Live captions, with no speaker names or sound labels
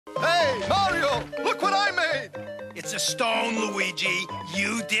Look what I made! It's a stone, Luigi.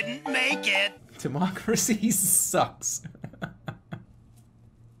 You didn't make it. Democracy sucks.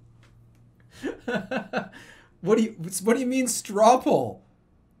 What do you mean straw poll?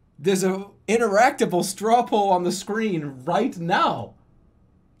 There's a interactable straw poll on the screen right now.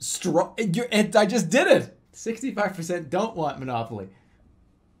 I just did it. 65% don't want Monopoly.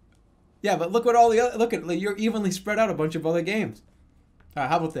 Yeah, but look what all the other, look at, you're evenly spread out a bunch of other games.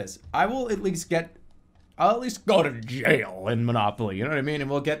 How about this? I'll at least go to jail in Monopoly, you know what I mean?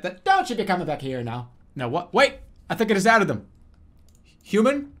 And we'll get that. Don't you be coming back here now. No, what? Wait, I think I just added them.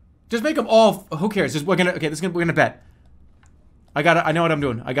 Human? Just make them all, who cares? We're gonna bet. I got it, I know what I'm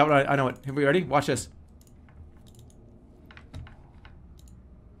doing. I know it. Are we ready? Watch this.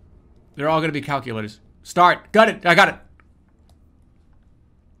 They're all gonna be calculators. Start, got it, I got it.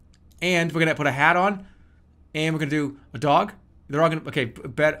 And we're gonna put a hat on, and we're gonna do a dog. They're all gonna, okay,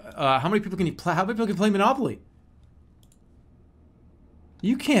 bet, how many people can play Monopoly?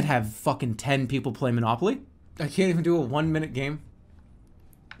 You can't have fucking 10 people play Monopoly. I can't even do a 1-minute game.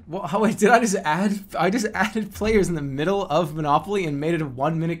 Well, how, wait, did I just added players in the middle of Monopoly and made it a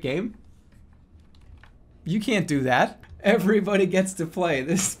 1-minute game? You can't do that. Everybody gets to play.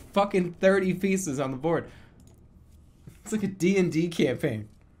 There's fucking 30 pieces on the board. It's like a D&D campaign.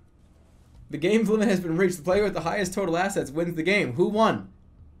 The game's limit has been reached. The player with the highest total assets wins the game. Who won?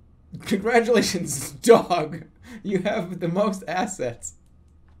 Congratulations, dog. You have the most assets.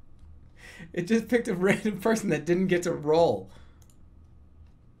 It just picked a random person that didn't get to roll.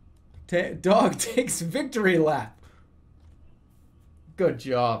 Dog takes victory lap. Good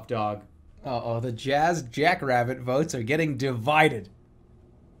job, dog. Uh-oh, the Jazz Jackrabbit votes are getting divided.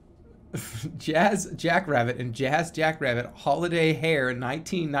 Jazz Jackrabbit and Jazz Jackrabbit Holiday Hair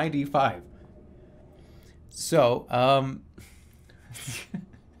 1995. So,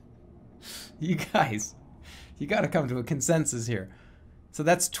 you guys, you gotta come to a consensus here. So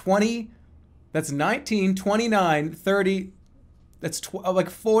that's 20, that's 19, 29, 30, that's like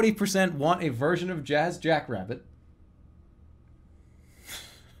 40% want a version of Jazz Jackrabbit.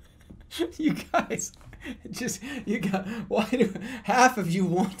 You guys, why do half of you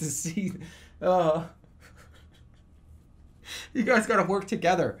want to see, you guys gotta work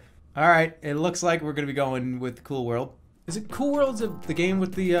together. All right, it looks like we're gonna be going with Cool World. Is it Cool World's the game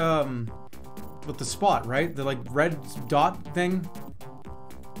with the spot, right? The like red dot thing?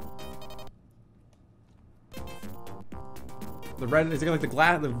 The red, is it like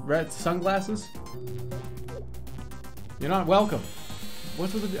the red sunglasses? You're not welcome.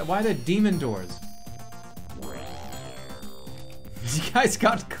 What's with the, why are there demon doors? You guys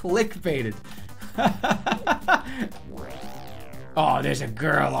got clickbaited. Oh, there's a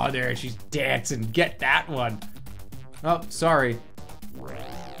girl on there. She's dancing. Get that one. Oh, sorry.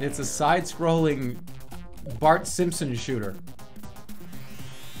 It's a side-scrolling Bart Simpson shooter.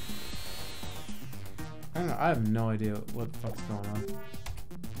 I don't know. I have no idea what the fuck's going on.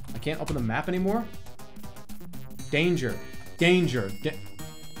 I can't open the map anymore? Danger. Danger.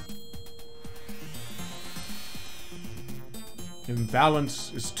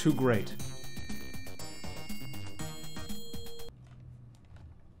 Imbalance is too great.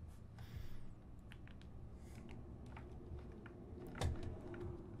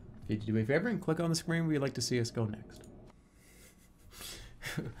 If you do me a favor and click on the screen where you'd like to see us go next.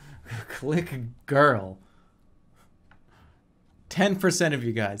 Click girl. 10% of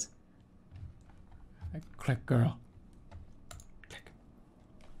you guys. Click girl. Click.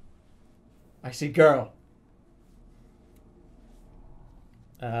 I see girl.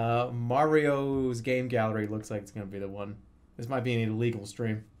 Mario's game gallery looks like it's gonna be the one. This might be an illegal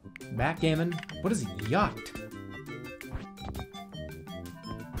stream. Backgammon? What is yacht?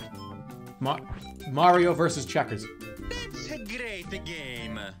 Mario versus checkers. It's a great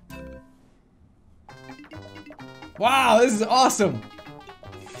game. Wow, this is awesome.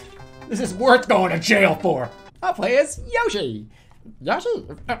 This is worth going to jail for. I'll play as Yoshi. Yoshi.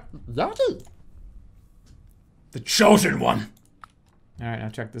 Yoshi. The chosen one. All right, now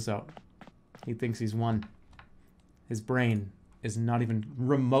check this out. He thinks he's won. His brain is not even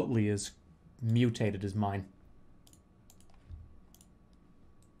remotely as mutated as mine.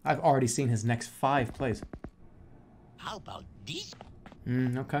 I've already seen his next 5 plays. How about this?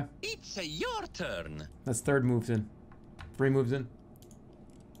 Okay. It's your turn. That's 3rd moves in. 3 moves in.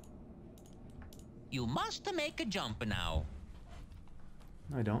 You must make a jump now.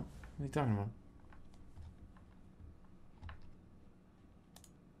 No, I don't. What are you talking about?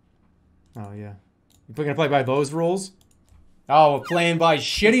 Oh, yeah. You're gonna play by those rules? Oh, we're playing by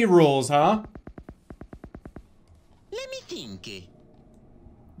shitty rules, huh? Let me think.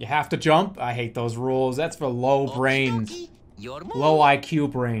 You have to jump? I hate those rules. That's for low brains. Okie dokie, your move. Low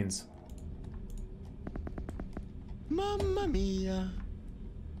IQ brains. Mamma mia.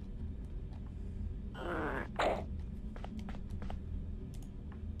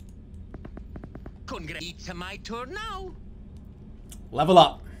 Congrats. It's my turn now. Level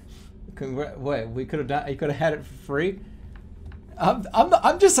up. Wait, we could have done. You could have had it for free.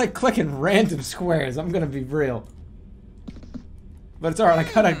 I'm just like clicking random squares. I'm gonna be real. But it's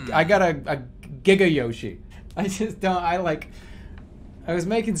alright. I got a Giga Yoshi. I just don't. I was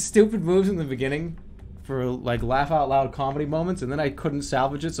making stupid moves in the beginning for like laugh out loud comedy moments, and then I couldn't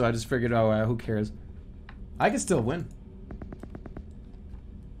salvage it, so I just figured, oh, who cares? I can still win.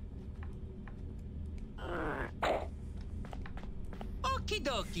 Okie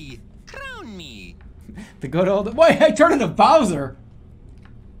dokie. Crown me. The good old. Wait, I turned into Bowser.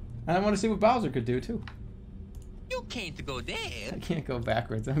 And I want to see what Bowser could do too. You can't go there. I can't go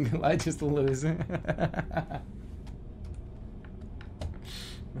backwards. I just lose. I'm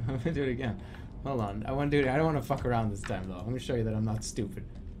gonna do it again. Hold on. I want to do it. I don't want to fuck around this time though. I'm gonna show you that I'm not stupid.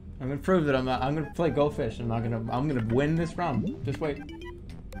 I'm gonna prove that I'm not. I'm gonna play Go Fish. I'm gonna win this round. Just wait.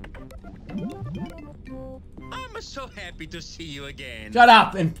 I'm so happy to see you again. Shut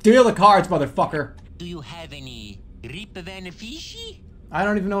up and deal the cards, motherfucker. Do you have any Rip Van Fishy? I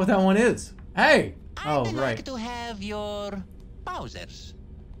don't even know what that one is. Hey. Oh, I'd right. like to have your Bowsers.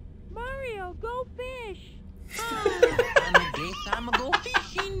 Mario, go fish! I guess I'm go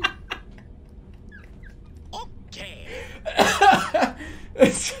fishing. Okay.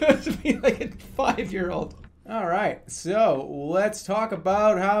 It's supposed to be like a 5-year-old. All right, so let's talk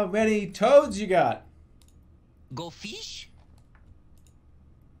about how many toads you got. Go fish?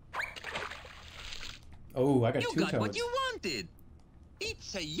 Oh, I got You 2 got toads. what you wanted.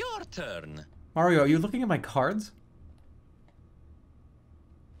 It's your turn. Mario, are you looking at my cards?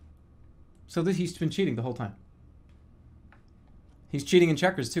 So he's been cheating the whole time. He's cheating in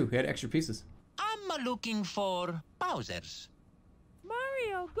checkers too. He had extra pieces. I'm looking for Bowsers.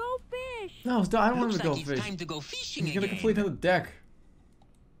 Mario, go fish! No, I don't want Looks him to go like fish. it's time to go fishing He's gonna again. complete another deck.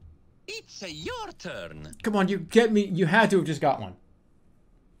 It's your turn. Come on, you get me. You had to have just got one.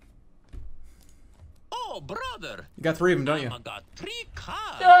 Oh, brother. You got 3 of them, don't you? I got 3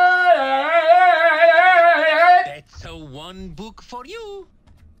 cards. That's a 1 book for you.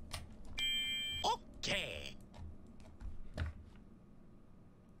 Okay.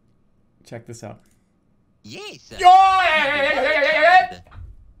 Check this out. Yes. Yeah!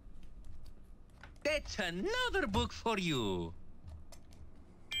 That's another book for you.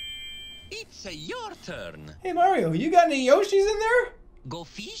 It's your turn. Hey Mario, you got any Yoshis in there? Go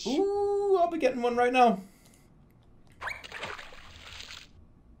fish? Ooh, I'll be getting one right now.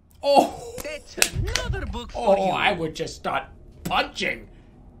 Oh! That's another book for you. Oh, I would just start punching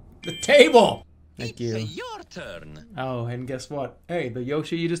the table. Thank It's you. your turn. Oh, and guess what? Hey, the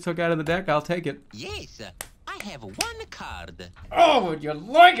Yoshi you just took out of the deck, I'll take it. Yes, I have 1 card. Oh, would you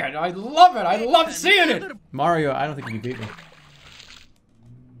like it? I love it. I love seeing it. Another- Mario, I don't think you beat me.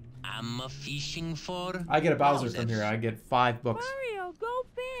 I'm fishing for I get a Bowser from Bowsers. here. I get 5 books. Mario, go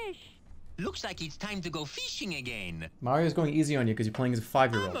fish! Looks like it's time to go fishing again. Mario's going easy on you because you're playing as a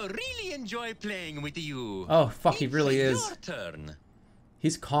 5-year-old. I'm really enjoy playing with you. Oh, fuck, he It's really your is. turn.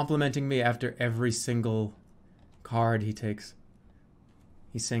 He's complimenting me after every single card he takes.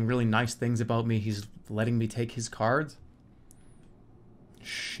 He's saying really nice things about me. He's letting me take his cards.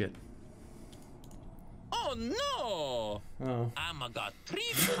 Shit. Oh no! Oh. I'm got 3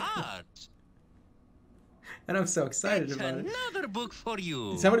 cards. And I'm so excited That's about it. another book for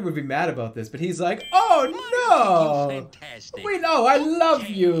you. Somebody would be mad about this, but he's like, Mario, oh you no! fantastic. We know, I love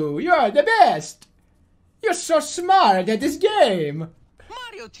Okay. you. You're the best. You're so smart at this game.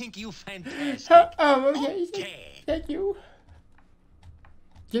 Mario think you fantastic. Oh, okay. Okay. Thank you.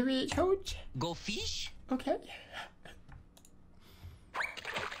 Give me a coach. Go fish? Okay.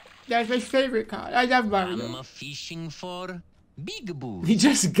 That's my favorite card. I love Mario. I'm fishing for Big Boo. He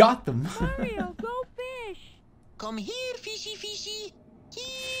just got them. Mario, go fish! Come here, fishy fishy.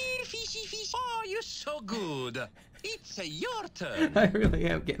 Here, fishy fish. Oh, you're so good. It's your turn. I really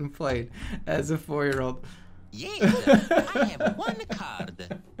am getting played as a 4-year-old. Yes, I have 1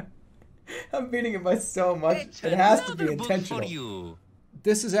 card. I'm beating him by so much. That's It has to be another book intentional. for you.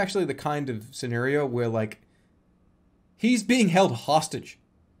 This is actually the kind of scenario where, like, he's being held hostage.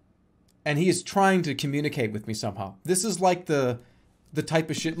 And he is trying to communicate with me somehow. This is like the type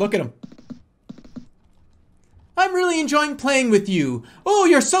of shit. Look at him. I'm really enjoying playing with you. Oh,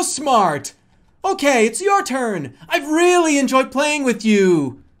 you're so smart. Okay, it's your turn. I've really enjoyed playing with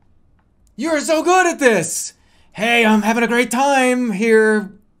you. You're so good at this. Hey, I'm having a great time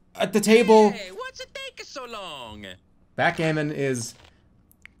here at the table. Hey, what's it taking so long? Backgammon is,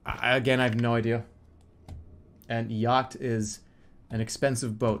 again, I have no idea. And yacht is an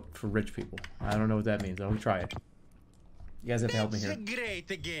expensive boat for rich people. I don't know what that means. I'll try it. You guys have to help me here. It's a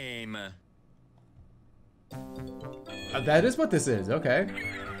great game. That is what this is. Okay.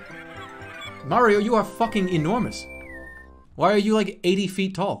 Mario, you are fucking enormous. Why are you like 80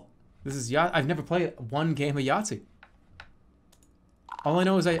 feet tall? This is yacht. I've never played one game of Yahtzee. All I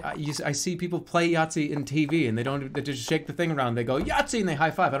know is I see people play Yahtzee in TV and they just shake the thing around. They go Yahtzee and they high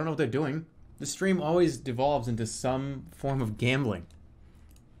five. I don't know what they're doing. The stream always devolves into some form of gambling.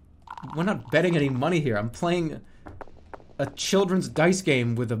 We're not betting any money here. I'm playing a children's dice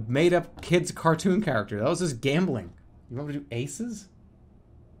game with a made-up kid's cartoon character. That was just gambling. You want me to do aces?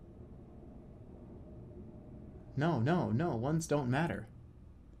 No, no, no. Ones don't matter.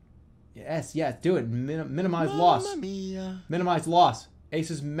 Yes, yes, do it. Minimize loss. Mamma mia. Minimize loss.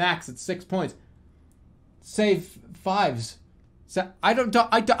 Aces max at 6 points. Save fives. So I don't.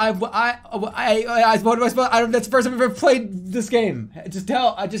 What am I supposed? That's the first time I've ever played this game. Just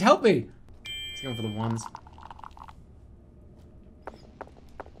help me. Let's go for the ones.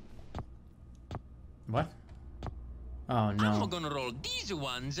 What? Oh no. I'm gonna roll these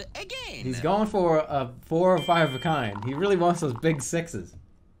ones again. He's going for a 4 or 5 of a kind. He really wants those big sixes.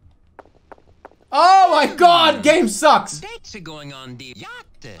 Oh my god, game sucks! That's going on the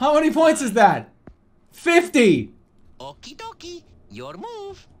yacht. How many points is that? 50! Okie dokie, your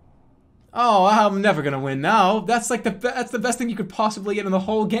move. Oh, I'm never gonna win now. That's like that's the best thing you could possibly get in the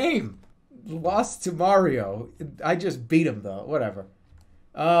whole game. Lost to Mario. I just beat him though. Whatever.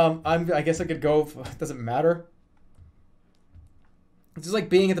 I guess I could go. It doesn't matter. It's just like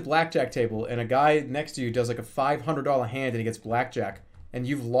being at the blackjack table and a guy next to you does like a $500 hand and he gets blackjack. And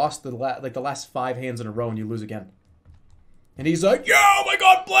you've lost the last 5 hands in a row and you lose again. And he's like, yo, oh my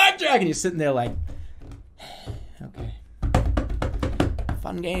god, blackjack! And you're sitting there like, okay.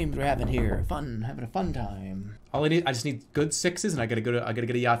 Fun games we're having here. Having a fun time. All I just need good sixes and I gotta get a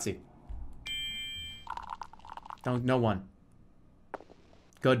Yahtzee. No one.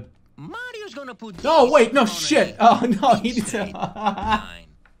 Good. Mario's gonna put. No, wait, no on shit. a- Oh no, he needs to. Fine.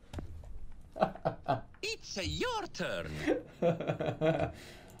 It's your turn. There's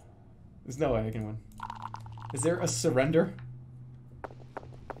no way I can win. Is there a surrender?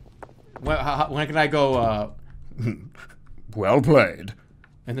 When can I go, well played.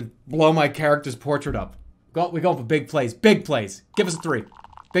 And then blow my character's portrait up. We go for big plays. Big plays. Give us a 3.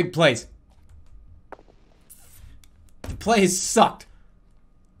 Big plays. The plays sucked.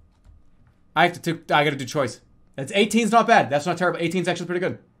 I gotta do choice. It's 18's not bad. That's not terrible. 18's actually pretty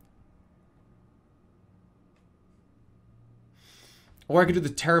good. Or I could do the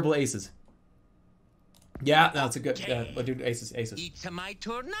terrible aces. Yeah, that's a good. I'll do aces. It's my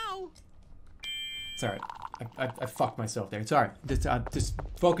turn now. It's alright. I fucked myself there. It's alright. Just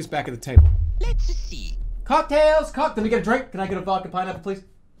focus back at the table. Let's see. Cocktails! Can we get a drink? Can I get a vodka pineapple, please?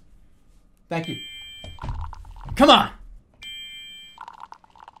 Thank you. Come on!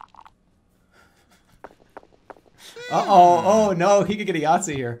 Uh-oh. Oh, no. He could get a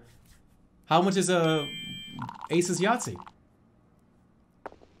Yahtzee here. How much is a Aces Yahtzee?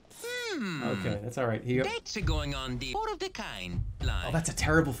 Okay, that's alright. That's going on the 4 of the kind line. Oh, that's a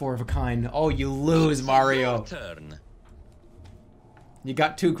terrible 4 of a kind. Oh, you lose, Mario. Your turn. You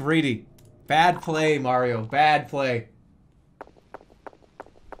got too greedy. Bad play, Mario. Bad play.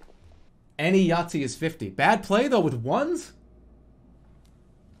 Any Yahtzee is 50. Bad play, though, with ones?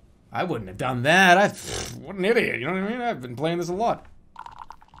 I wouldn't have done that. What an idiot. You know what I mean? I've been playing this a lot.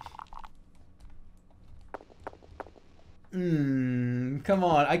 Come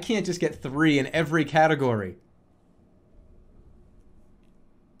on. I can't just get 3 in every category.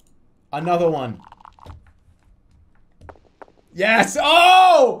 Another one. Yes!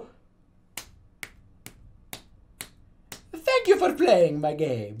 Oh! Thank you for playing my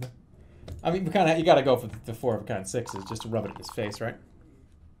game. I mean, you gotta go for the 4 of a kind 6s just to rub it in his face, right?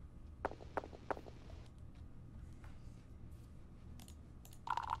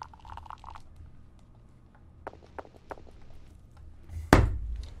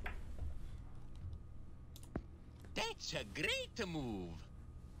 That's a great move.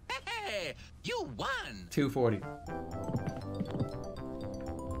 Hey, you won. 240.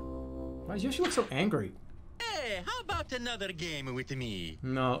 Why does Yoshi look so angry? Hey, how about another game with me?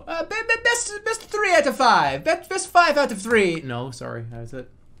 No. Best 3 out of 5. Best 5 out of 3. No, sorry. That's it.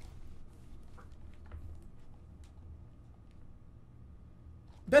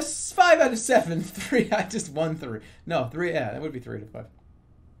 Best 5 out of 7. 3. I just won 3. No, 3. Yeah, that would be 3 out of 5.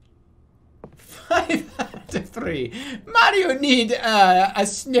 5. free. Mario need a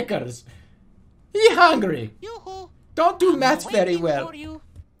Snickers. He hungry. Yoo-hoo. Don't do I'm maths very waiting well. for you.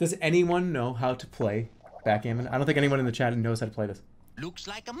 Does anyone know how to play backgammon? I don't think anyone in the chat knows how to play this. Looks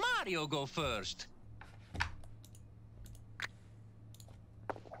like a Mario go first.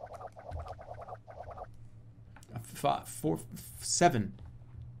 Seven.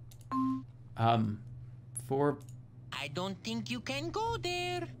 4. I don't think you can go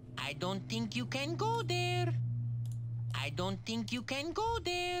there. I don't think you can go there. I don't think you can go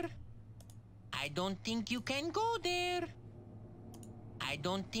there. I don't think you can go there. I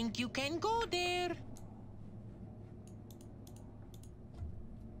don't think you can go there.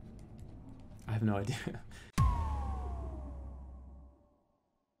 I have no idea.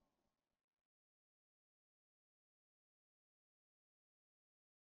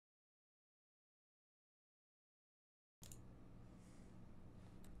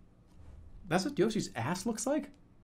 That's what Yoshi's ass looks like?